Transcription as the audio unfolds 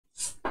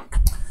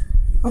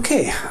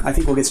Okay, I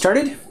think we'll get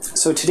started.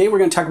 So today we're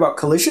going to talk about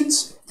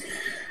collisions.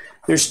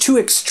 There's two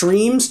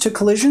extremes to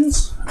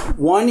collisions.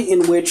 One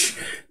in which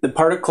the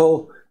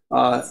particle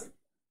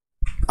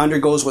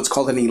undergoes what's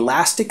called an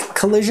elastic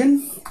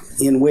collision,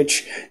 in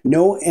which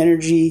no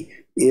energy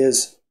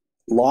is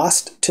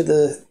lost to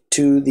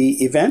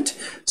the event.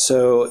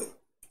 So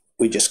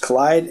we just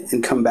collide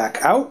and come back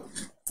out.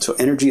 So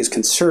energy is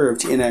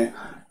conserved in an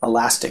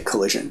elastic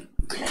collision.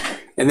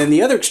 And then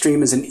the other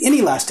extreme is an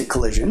inelastic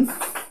collision.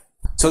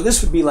 So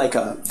this would be like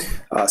a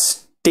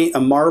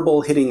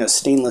marble hitting a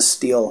stainless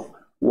steel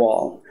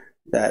wall.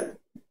 That,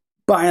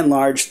 by and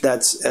large,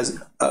 that's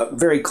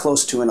very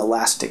close to an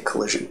elastic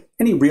collision.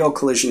 Any real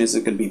collision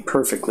isn't going to be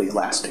perfectly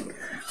elastic.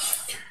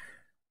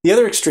 The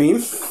other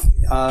extreme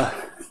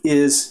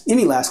is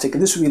inelastic,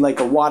 and this would be like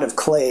a wad of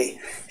clay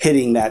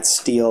hitting that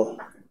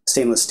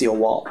stainless steel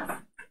wall.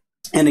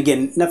 And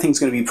again, nothing's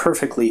going to be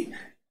perfectly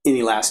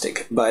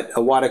inelastic, but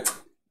a wad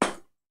of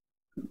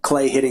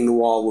clay hitting the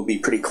wall will be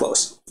pretty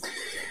close.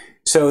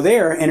 So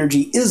there,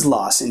 energy is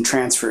lost and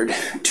transferred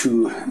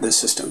to the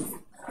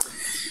system.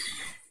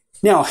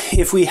 Now,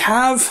 if we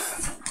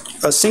have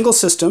a single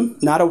system,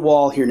 not a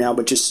wall here now,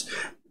 but just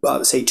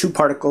say two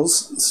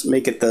particles, let's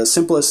make it the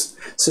simplest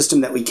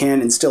system that we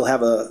can and still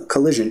have a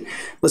collision.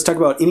 Let's talk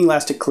about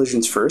inelastic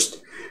collisions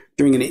first.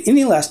 During an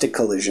inelastic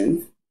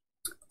collision,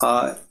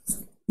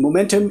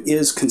 momentum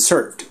is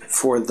conserved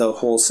for the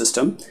whole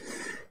system.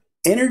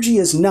 Energy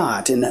is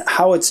not, and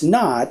how it's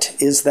not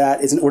is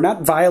that we're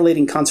not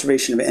violating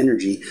conservation of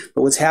energy,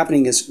 but what's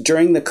happening is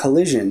during the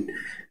collision,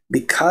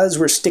 because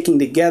we're sticking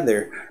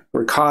together,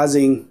 we're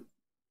causing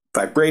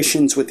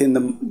vibrations within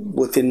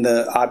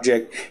the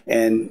object,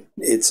 and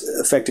it's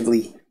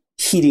effectively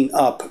heating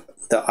up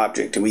the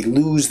object, and we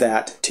lose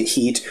that to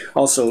heat.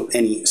 Also,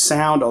 any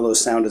sound, although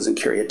sound doesn't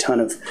carry a ton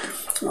of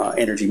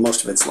energy,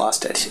 most of it's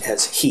lost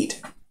as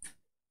heat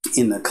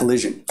in the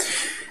collision.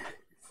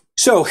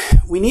 So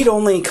we need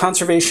only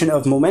conservation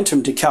of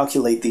momentum to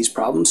calculate these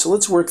problems. So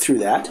let's work through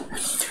that.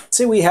 Let's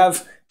say we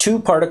have two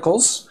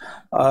particles,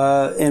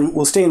 and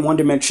we'll stay in one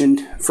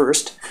dimension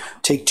first.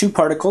 Take two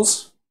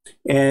particles,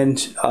 and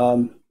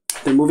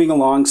they're moving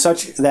along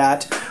such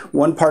that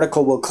one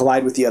particle will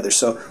collide with the other.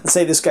 So let's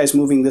say this guy's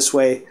moving this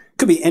way.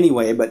 Could be any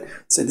way, but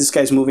let's say this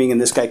guy's moving and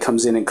this guy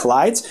comes in and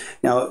collides.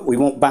 Now we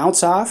won't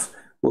bounce off.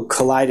 We'll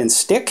collide and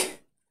stick.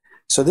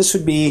 So this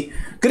would be,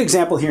 a good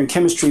example here in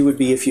chemistry would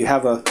be if you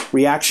have a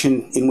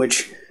reaction in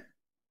which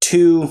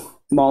two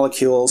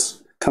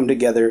molecules come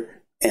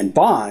together and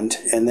bond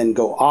and then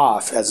go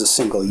off as a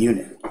single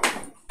unit.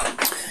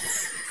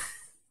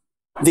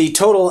 The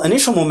total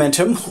initial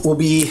momentum will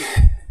be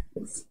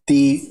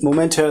the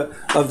momenta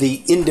of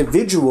the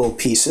individual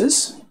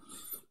pieces,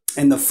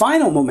 and the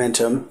final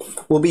momentum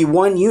will be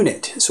 1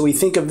 unit. So we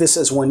think of this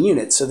as 1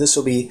 unit. So this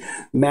will be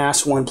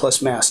mass 1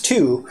 plus mass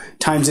 2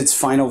 times its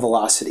final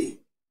velocity.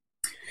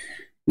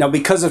 Now,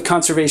 because of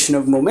conservation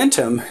of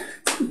momentum,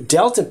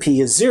 delta P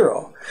is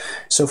 0.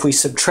 So if we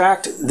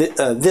subtract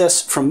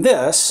this from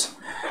this,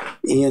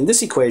 in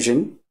this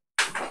equation,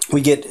 we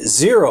get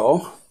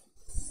 0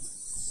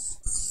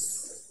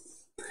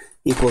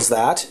 equals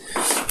that,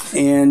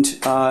 and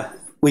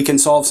we can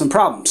solve some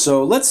problems.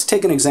 So let's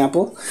take an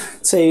example.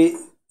 Say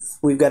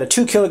we've got a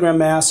 2 kilogram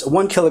mass, a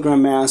 1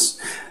 kilogram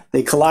mass.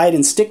 They collide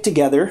and stick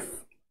together.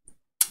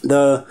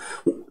 The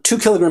 2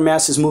 kilogram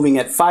mass is moving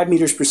at 5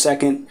 meters per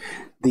second.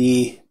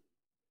 The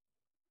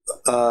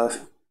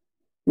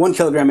 1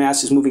 kilogram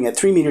mass is moving at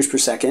 3 meters per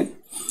second.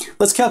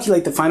 Let's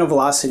calculate the final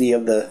velocity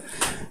of the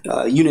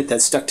unit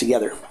that's stuck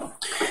together.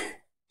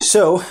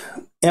 So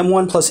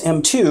m1 plus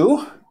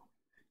m2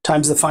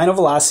 times the final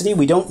velocity,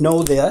 we don't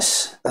know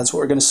this, that's what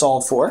we're going to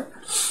solve for,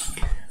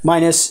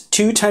 minus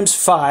 2 times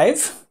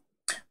 5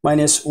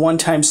 minus 1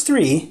 times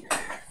 3,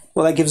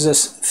 well, that gives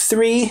us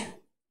 3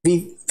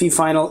 v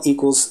final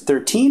equals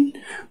 13,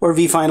 or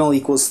v final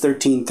equals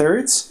 13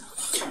 thirds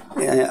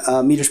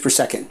meters per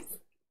second.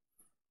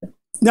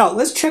 Now,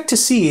 let's check to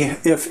see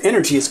if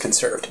energy is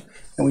conserved.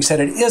 And we said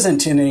it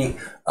isn't in an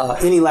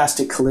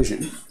inelastic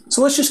collision.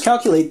 So let's just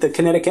calculate the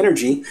kinetic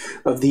energy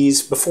of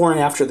these before and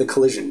after the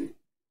collision.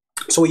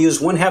 So we use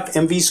 1/2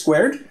 mv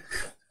squared,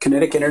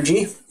 kinetic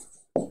energy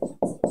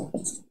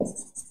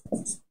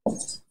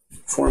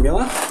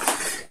formula.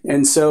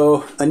 And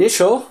so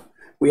initial,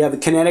 we have the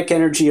kinetic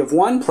energy of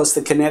 1 plus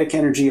the kinetic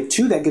energy of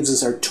 2. That gives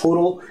us our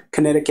total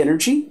kinetic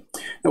energy.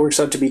 That works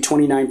out to be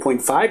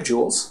 29.5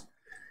 joules.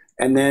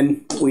 And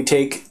then we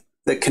take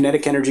the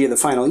kinetic energy of the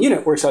final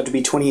unit, works out to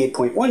be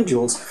 28.1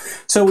 joules.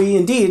 So we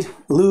indeed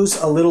lose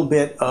a little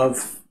bit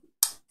of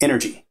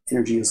energy.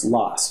 Energy is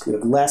lost. We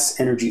have less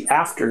energy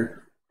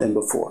after than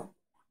before.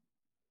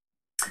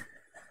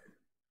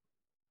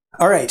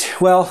 All right,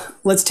 well,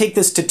 let's take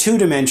this to 2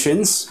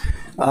 dimensions.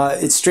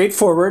 It's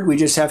straightforward. We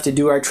just have to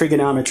do our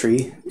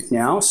trigonometry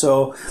now.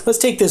 So let's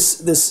take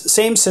this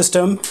same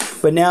system,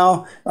 but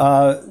now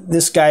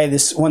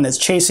this one that's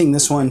chasing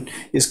this one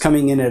is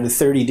coming in at a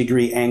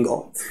 30-degree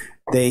angle.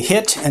 They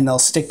hit and they'll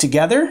stick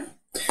together,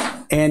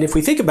 And if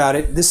we think about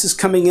it, this is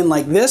coming in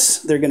like this.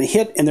 They're going to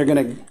hit and they're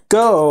going to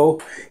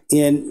go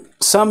in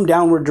some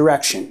downward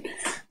direction.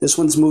 This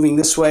one's moving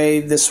this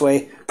way,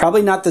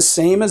 probably not the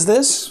same as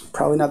this,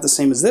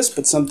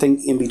 but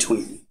something in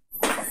between.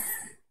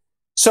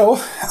 So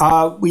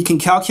we can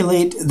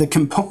calculate the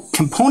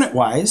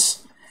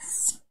component-wise,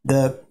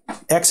 the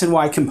x and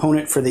y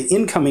component for the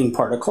incoming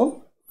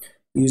particle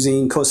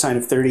using cosine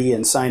of 30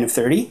 and sine of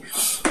 30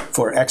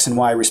 for x and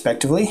y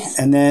respectively.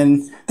 And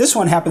then this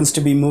one happens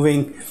to be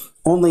moving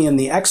only in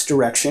the x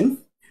direction,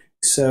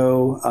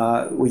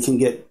 so we can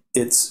get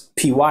its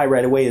py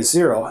right away is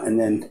 0, and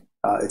then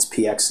its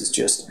px is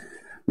just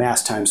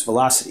mass times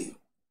velocity.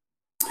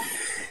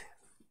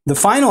 The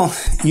final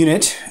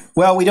unit,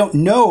 well, we don't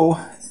know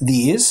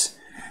these,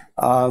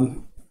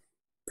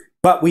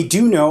 but we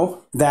do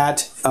know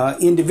that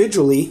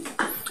individually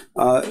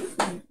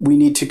we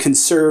need to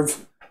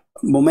conserve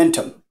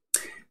momentum.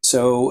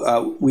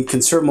 So we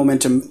conserve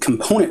momentum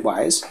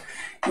component-wise,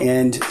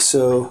 and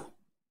so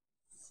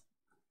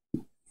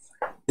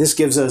this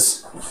gives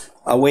us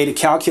a way to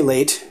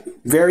calculate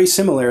very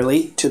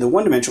similarly to the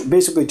one-dimensional,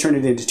 basically turn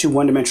it into two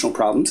one-dimensional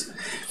problems,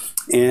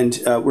 and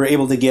we're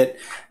able to get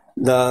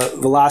the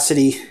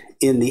velocity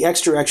in the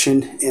x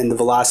direction and the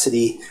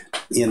velocity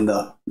in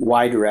the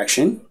y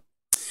direction.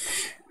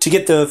 To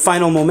get the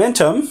final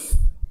momentum,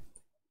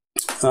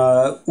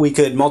 we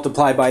could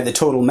multiply by the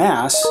total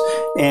mass,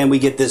 and we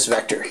get this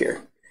vector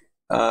here.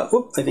 I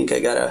think I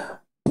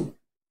got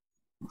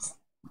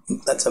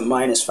that's a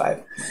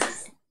 -5.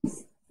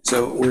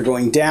 So we're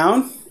going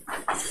down.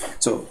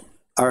 So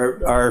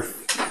our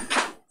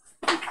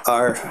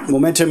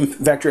momentum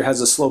vector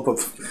has a slope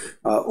of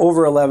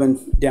over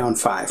 11, down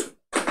 5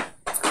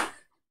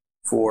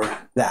 for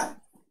that.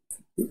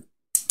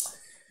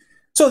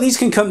 So these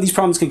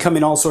problems can come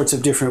in all sorts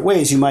of different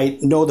ways. You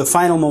might know the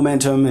final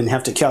momentum and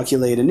have to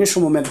calculate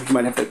initial momentum. You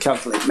might have to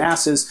calculate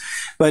masses.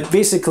 But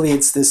basically,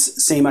 it's this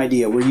same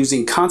idea. We're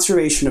using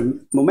conservation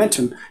of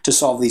momentum to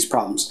solve these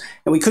problems.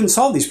 And we couldn't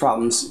solve these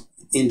problems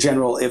in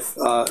general if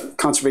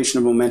conservation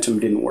of momentum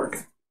didn't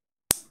work.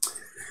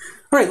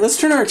 All right, let's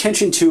turn our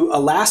attention to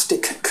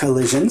elastic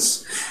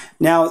collisions.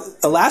 Now,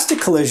 elastic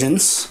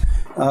collisions,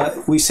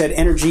 we said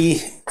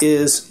energy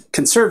is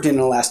conserved in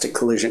an elastic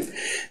collision.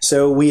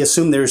 So we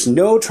assume there's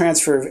no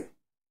transfer of,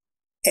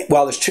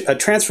 well, there's a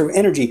transfer of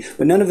energy,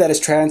 but none of that is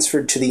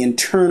transferred to the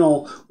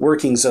internal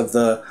workings of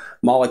the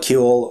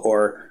molecule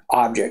or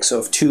object. So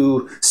if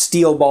two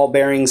steel ball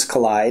bearings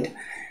collide,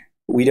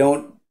 we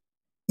don't,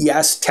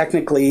 yes,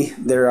 technically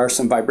there are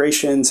some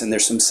vibrations and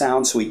there's some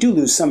sound, so we do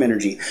lose some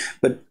energy,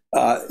 but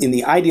in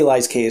the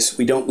idealized case,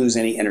 we don't lose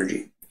any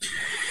energy.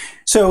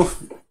 So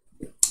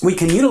we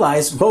can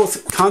utilize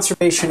both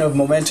conservation of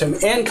momentum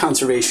and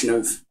conservation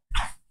of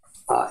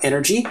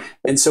energy.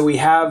 And so we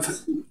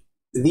have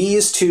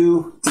these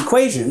two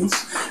equations.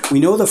 We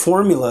know the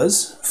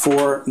formulas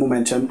for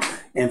momentum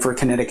and for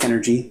kinetic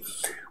energy.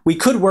 We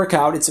could work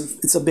out,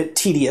 it's a bit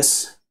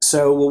tedious,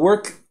 so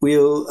we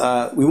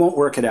won't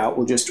work it out,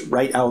 we'll just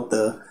write out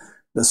the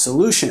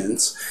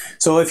solutions.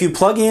 So if you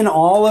plug in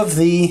all of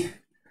the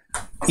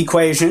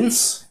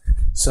equations,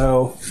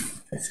 so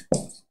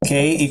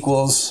K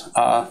equals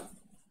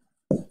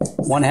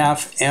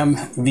 1/2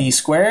 mv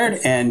squared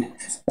and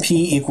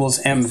P equals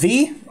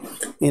mv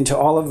into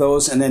all of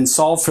those, and then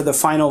solve for the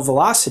final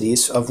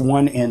velocities of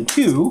 1 and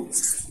 2.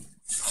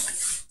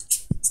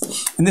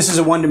 And this is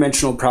a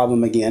one-dimensional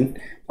problem again.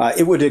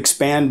 It would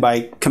expand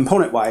by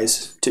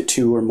component-wise to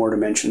 2 or more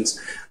dimensions,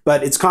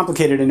 but it's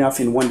complicated enough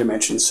in one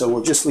dimension, so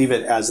we'll just leave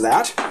it as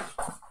that.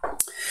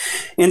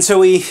 And so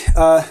we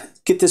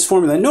get this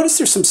formula. Notice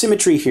there's some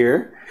symmetry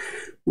here.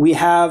 We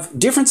have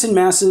difference in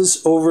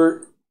masses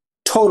over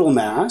total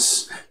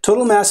mass.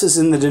 Total mass is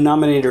in the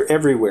denominator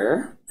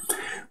everywhere.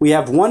 We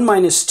have 1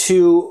 minus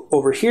 2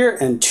 over here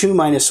and 2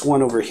 minus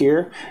 1 over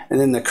here. And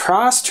then the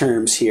cross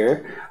terms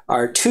here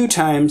are 2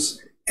 times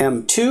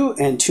m2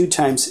 and 2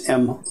 times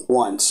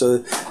m1.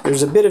 So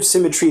there's a bit of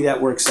symmetry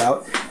that works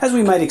out, as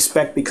we might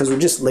expect, because we're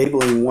just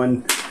labeling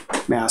one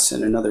mass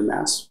and another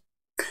mass.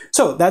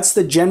 So that's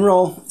the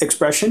general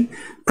expression.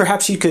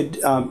 Perhaps you could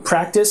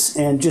practice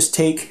and just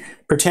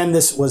pretend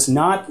this was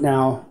not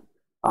now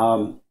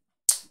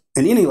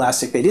an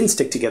inelastic. They didn't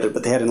stick together,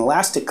 but they had an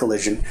elastic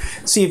collision.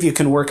 See if you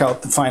can work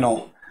out the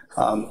final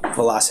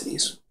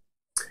velocities.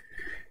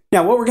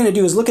 Now what we're going to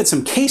do is look at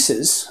some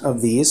cases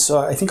of these. So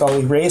I think I'll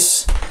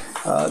erase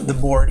the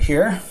board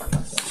here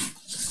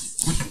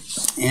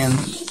and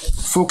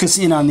focus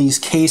in on these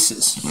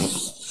cases.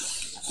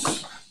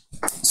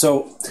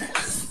 So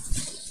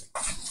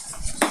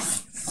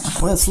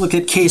let's look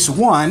at case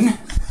 1,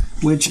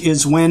 which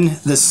is when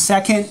the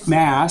second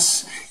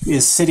mass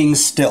is sitting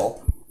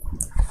still.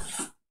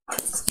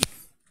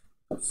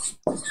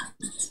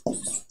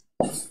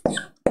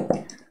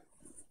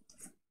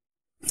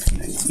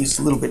 It's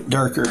a little bit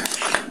darker.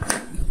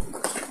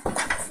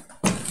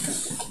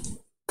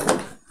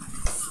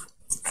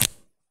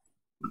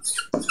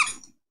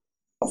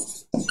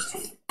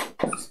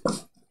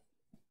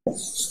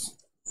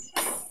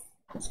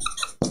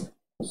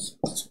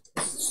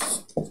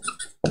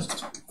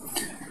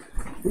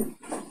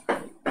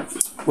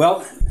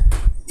 Well,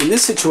 in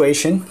this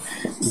situation,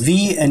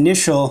 V2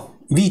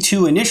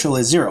 initial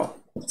is 0.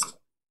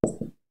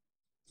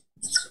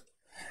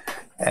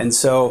 And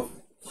so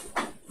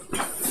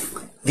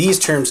these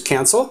terms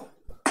cancel.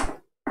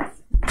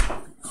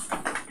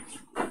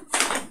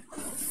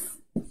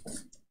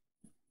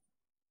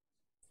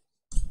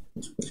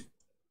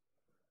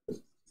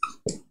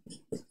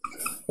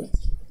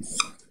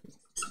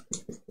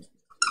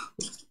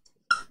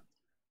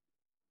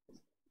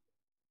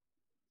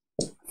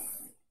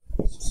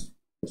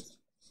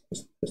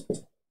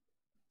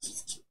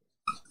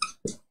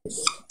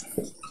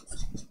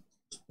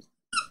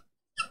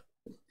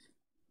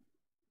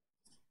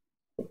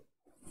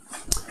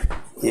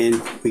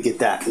 And we get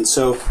that. And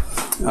so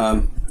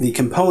the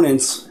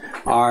components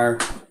are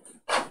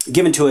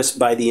given to us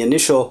by the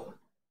initial,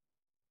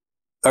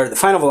 or the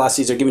final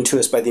velocities are given to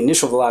us by the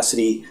initial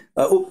velocity.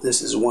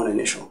 This is one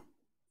initial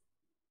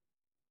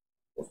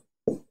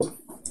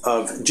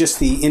of just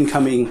the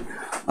incoming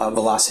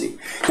velocity.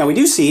 Now we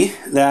do see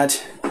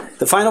that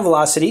the final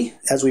velocity,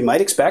 as we might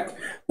expect,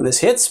 when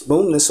this hits,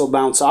 boom, this will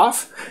bounce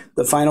off.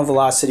 The final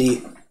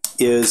velocity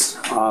is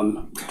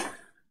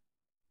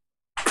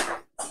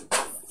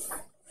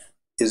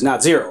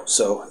not 0,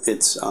 so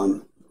it's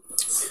going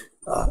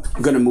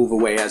to move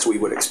away as we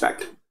would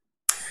expect.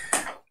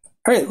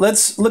 All right,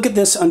 let's look at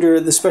this under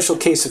the special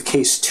case of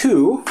case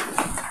 2.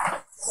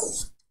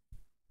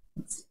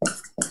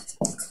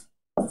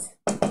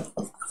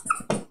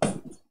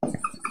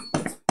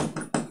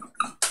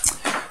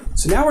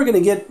 So now we're going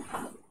to get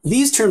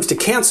these terms to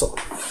cancel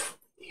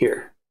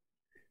here.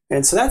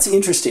 And so that's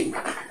interesting.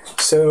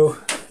 So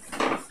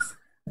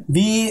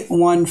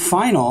V1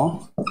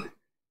 final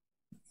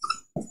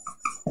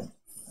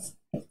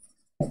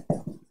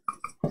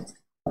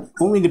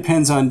only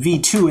depends on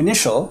V2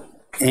 initial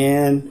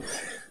and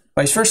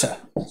vice versa.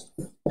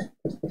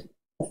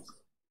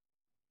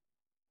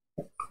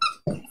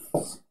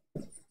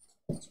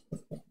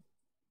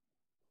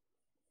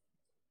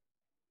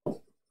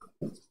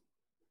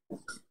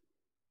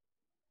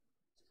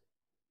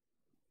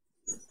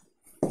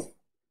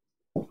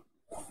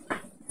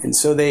 And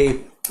so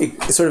they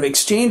sort of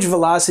exchange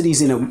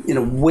velocities in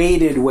a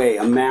weighted way,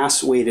 a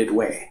mass weighted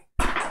way.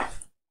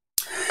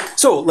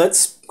 So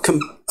let's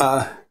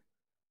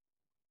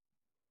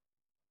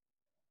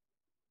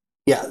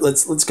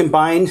let's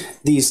combine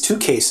these two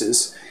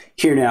cases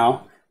here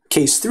now.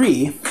 Case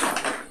 3,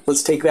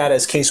 let's take that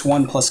as case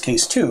 1 plus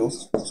case 2.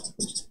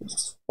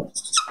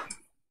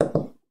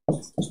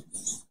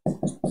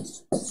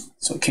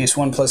 So case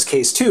 1 plus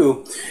case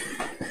 2.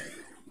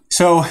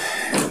 So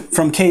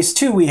from case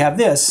 2 we have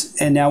this,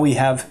 and now we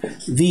have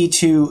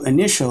V2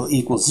 initial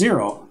equals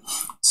 0.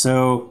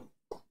 So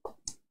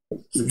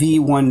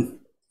V1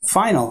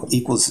 final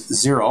equals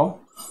 0.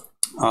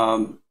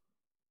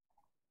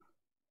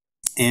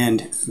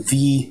 And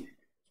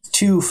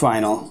V2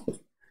 final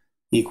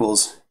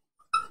equals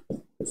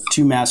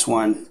 2 mass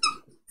 1,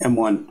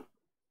 M1,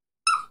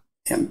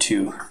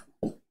 M2,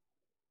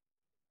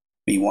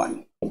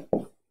 V1.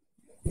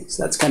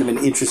 So that's kind of an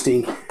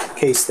interesting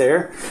case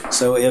there.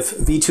 So if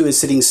V2 is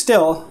sitting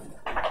still,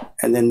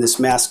 and then this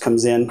mass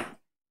comes in,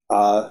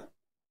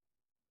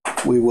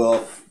 we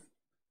will...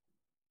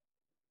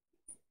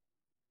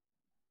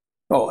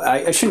 Oh,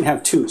 I shouldn't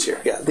have 2's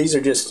here. Yeah, these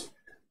are just...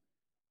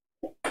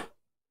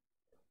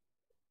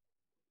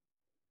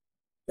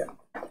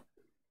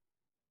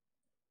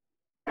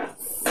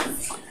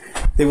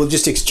 They will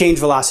just exchange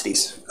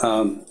velocities.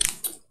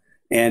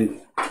 And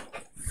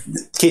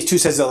case 2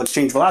 says they'll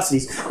exchange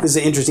velocities. This is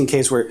an interesting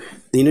case where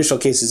the initial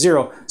case is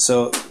 0.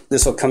 So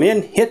this will come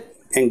in, hit,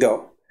 and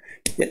go.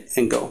 Hit,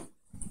 and go.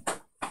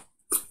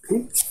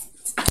 Okay.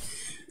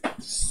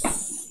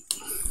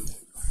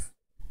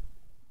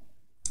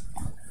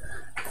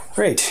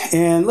 Great.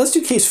 And let's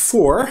do case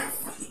 4,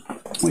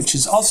 which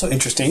is also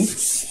interesting.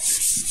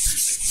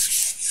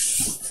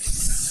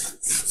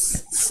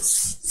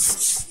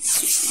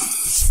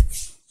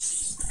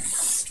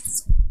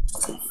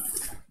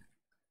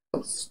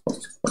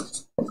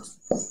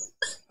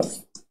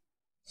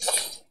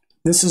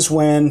 This is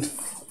when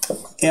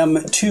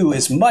M2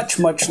 is much,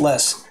 much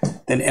less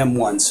than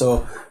M1.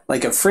 So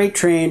like a freight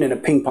train and a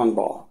ping pong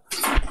ball.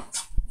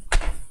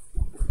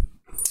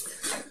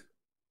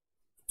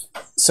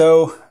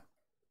 So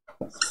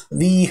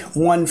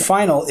V1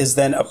 final is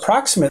then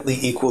approximately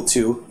equal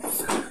to,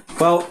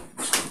 well,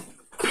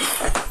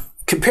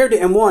 compared to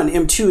M1,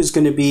 M2 is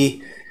going to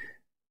be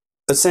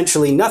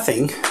essentially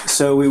nothing.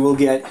 So we will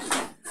get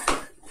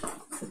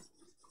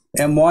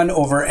M1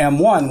 over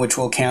M1, which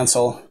will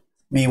cancel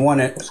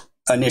V1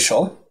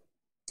 initial.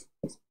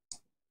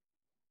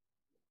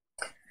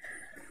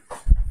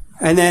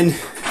 And then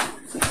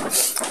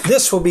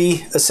this will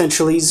be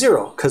essentially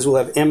 0, because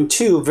we'll have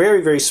M2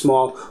 very, very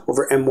small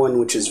over M1,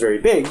 which is very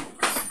big.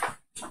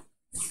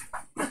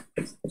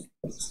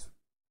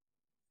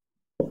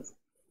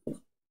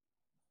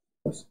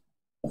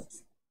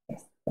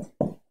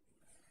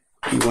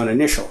 V1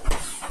 initial.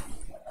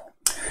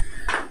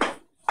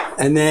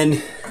 And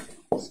then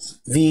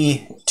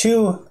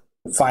V2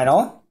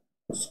 final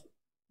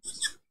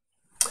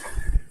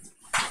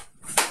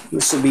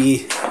This will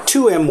be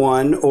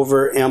 2m1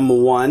 over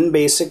m1,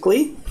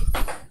 basically.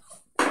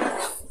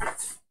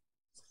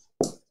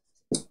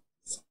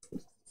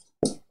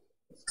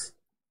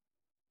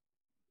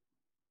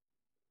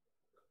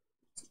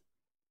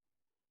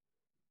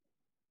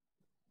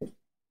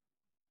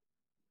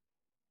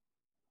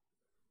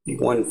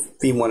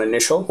 V1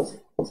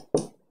 initial.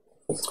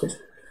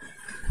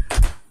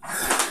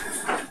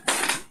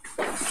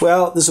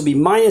 Well, this will be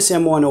minus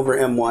m1 over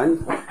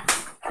m1.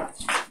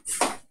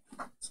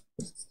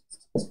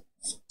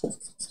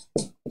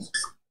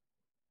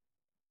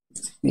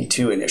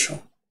 V2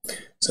 initial.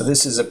 So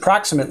this is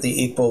approximately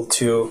equal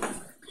to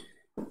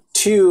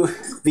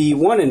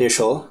 2v1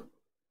 initial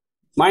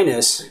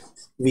minus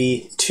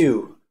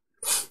v2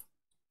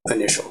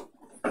 initial.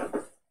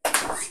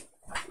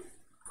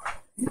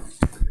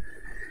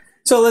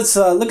 So let's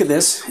look at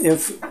this.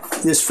 If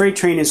this freight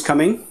train is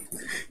coming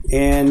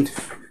and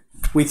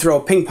we throw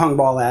a ping pong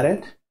ball at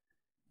it,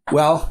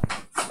 well,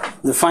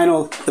 the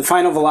final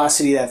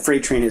velocity of that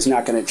freight train is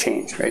not going to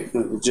change, right?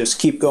 It'll just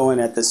keep going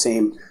at the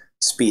same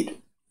speed.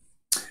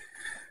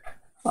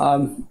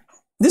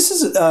 This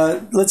is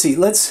let's see.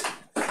 Let's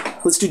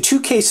do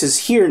two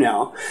cases here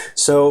now.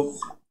 So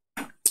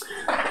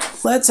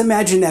let's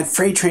imagine that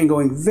freight train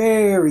going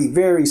very,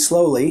 very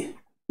slowly.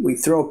 We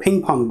throw a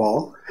ping pong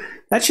ball.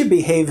 That should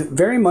behave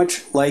very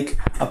much like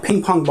a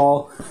ping pong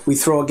ball we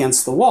throw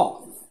against the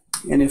wall.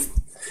 And if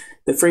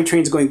the freight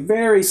train is going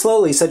very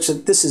slowly, such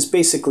that this is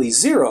basically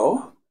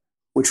 0,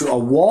 which a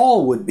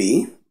wall would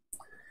be.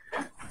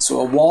 So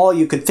a wall,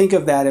 you could think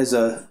of that as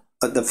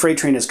the freight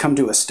train has come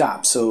to a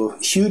stop. So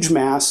huge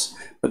mass,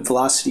 but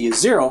velocity is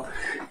 0.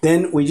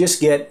 Then we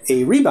just get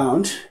a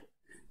rebound,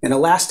 an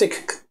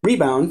elastic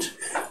rebound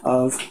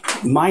of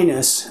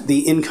minus the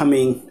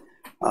incoming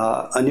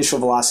initial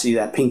velocity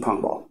of that ping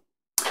pong ball.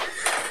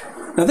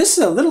 Now this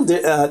is a little,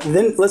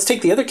 then let's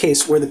take the other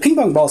case where the ping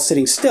pong ball is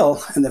sitting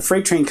still and the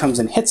freight train comes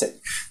and hits it.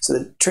 So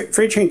the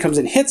freight train comes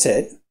and hits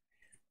it.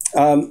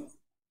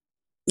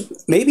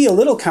 Maybe a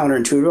little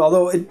counterintuitive,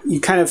 although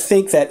you kind of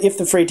think that if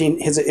the freight train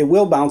hits it, it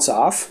will bounce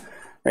off,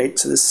 right?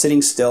 So this is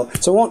sitting still.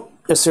 So it won't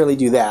necessarily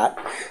do that,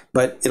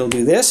 but it'll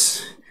do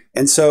this.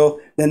 And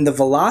so then the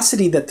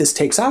velocity that this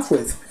takes off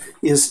with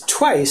is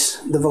twice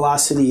the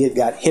velocity it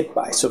got hit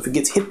by. So if it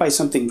gets hit by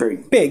something very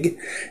big,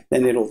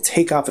 then it'll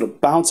take off, it'll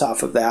bounce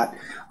off of that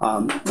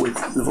with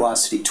the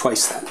velocity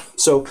twice that.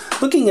 So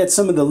looking at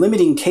some of the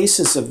limiting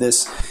cases of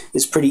this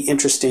is pretty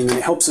interesting, and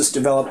it helps us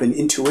develop an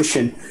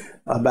intuition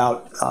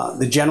about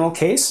the general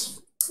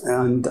case.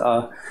 And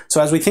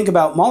so as we think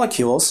about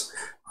molecules,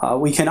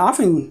 we can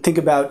often think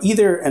about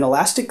either an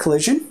elastic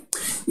collision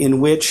in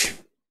which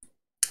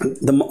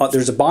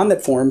there's a bond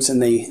that forms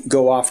and they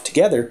go off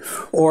together,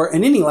 or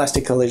an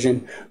inelastic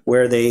collision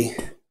where they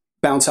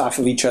bounce off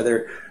of each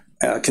other,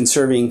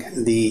 conserving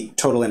the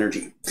total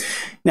energy.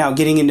 Now,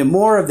 getting into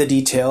more of the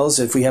details,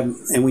 if we have,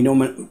 and we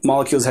know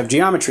molecules have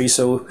geometry,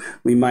 so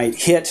we might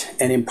hit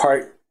and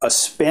impart a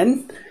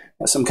spin,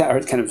 some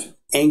kind of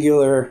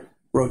angular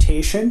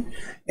rotation,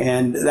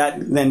 and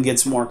that then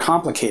gets more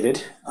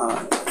complicated.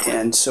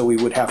 And so we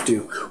would have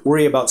to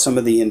worry about some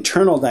of the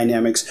internal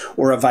dynamics,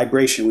 or a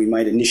vibration. We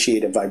might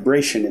initiate a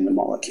vibration in the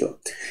molecule.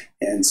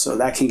 And so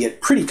that can get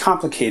pretty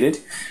complicated.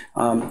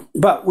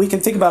 But we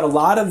can think about a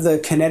lot of the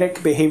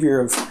kinetic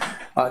behavior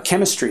of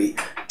chemistry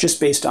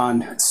just based on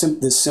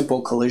this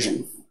simple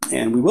collision.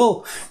 And we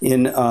will,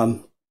 in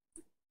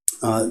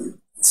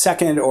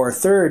second or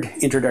third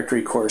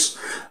introductory course,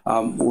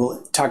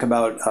 we'll talk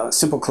about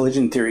simple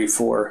collision theory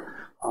for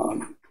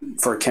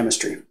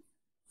chemistry.